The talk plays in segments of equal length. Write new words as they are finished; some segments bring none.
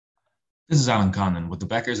This is Alan Connon with the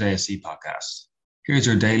Becker's ASC podcast. Here's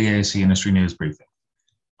your daily ASC industry news briefing.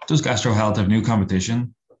 Does GastroHealth have new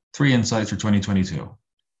competition? 3 insights for 2022.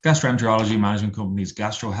 Gastroenterology management companies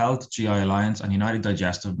GastroHealth, GI Alliance, and United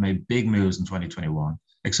Digestive made big moves in 2021,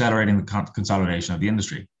 accelerating the consolidation of the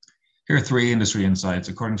industry. Here are 3 industry insights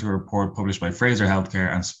according to a report published by Fraser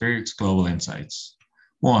Healthcare and Spherix Global Insights.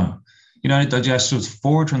 1. United Digestive's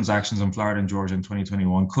 4 transactions in Florida and Georgia in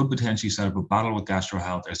 2021 could potentially set up a battle with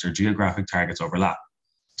GastroHealth as their geographic targets overlap.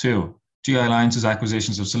 2. GI Alliance's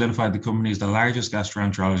acquisitions have solidified the company as the largest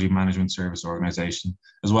gastroenterology management service organization,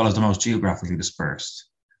 as well as the most geographically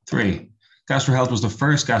dispersed. 3. GastroHealth was the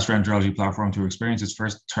first gastroenterology platform to experience its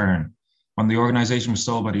first turn when the organization was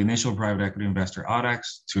sold by the initial private equity investor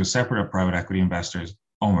Audax to a separate private equity investors,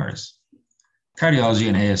 OMERS. Cardiology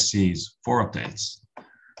and ASCs, 4 updates.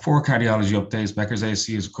 4 cardiology updates Becker's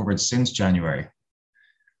ASC has covered since January.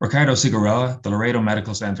 Ricardo Figueroa, the Laredo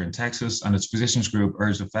Medical Center in Texas, and its physicians group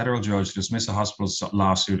urged a federal judge to dismiss a hospital's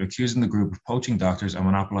lawsuit accusing the group of poaching doctors and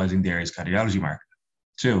monopolizing the area's cardiology market.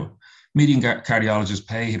 2. Median cardiologist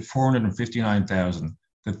pay hit $459,000,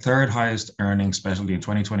 the third highest earning specialty in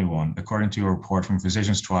 2021, according to a report from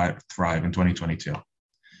Physicians Thrive in 2022.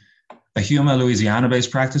 A Yuma,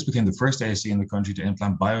 Louisiana-based practice became the first ASC in the country to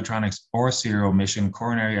implant Biotronic's Orsiro Mission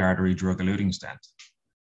coronary artery drug-eluting stent.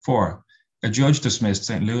 4. A judge dismissed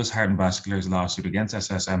St. Louis Heart and Vascular's lawsuit against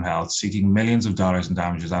SSM Health, seeking millions of dollars in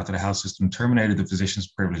damages after the health system terminated the physician's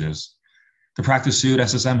privileges. The practice sued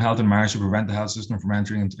SSM Health in March to prevent the health system from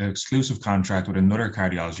entering into an exclusive contract with another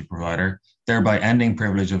cardiology provider, thereby ending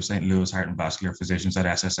privilege of St. Louis Heart and Vascular physicians at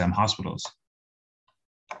SSM hospitals.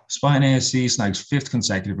 Spine ASC snags 5th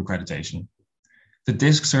consecutive accreditation. The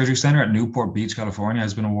Disc Surgery Center at Newport Beach, California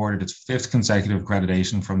has been awarded its 5th consecutive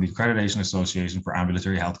accreditation from the Accreditation Association for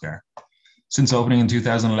Ambulatory Healthcare. Since opening in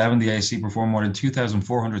 2011, the ASC performed more than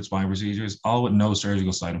 2,400 spine procedures, all with no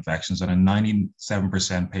surgical site infections and a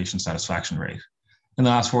 97% patient satisfaction rate. In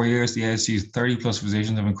the last 4 years, the ASC's 30-plus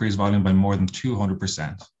physicians have increased volume by more than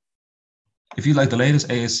 200%. If you'd like the latest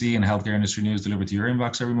ASC and healthcare industry news delivered to your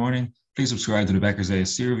inbox every morning, please subscribe to the Becker's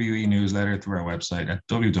ASC Review e-newsletter through our website at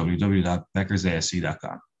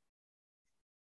www.beckersasc.com.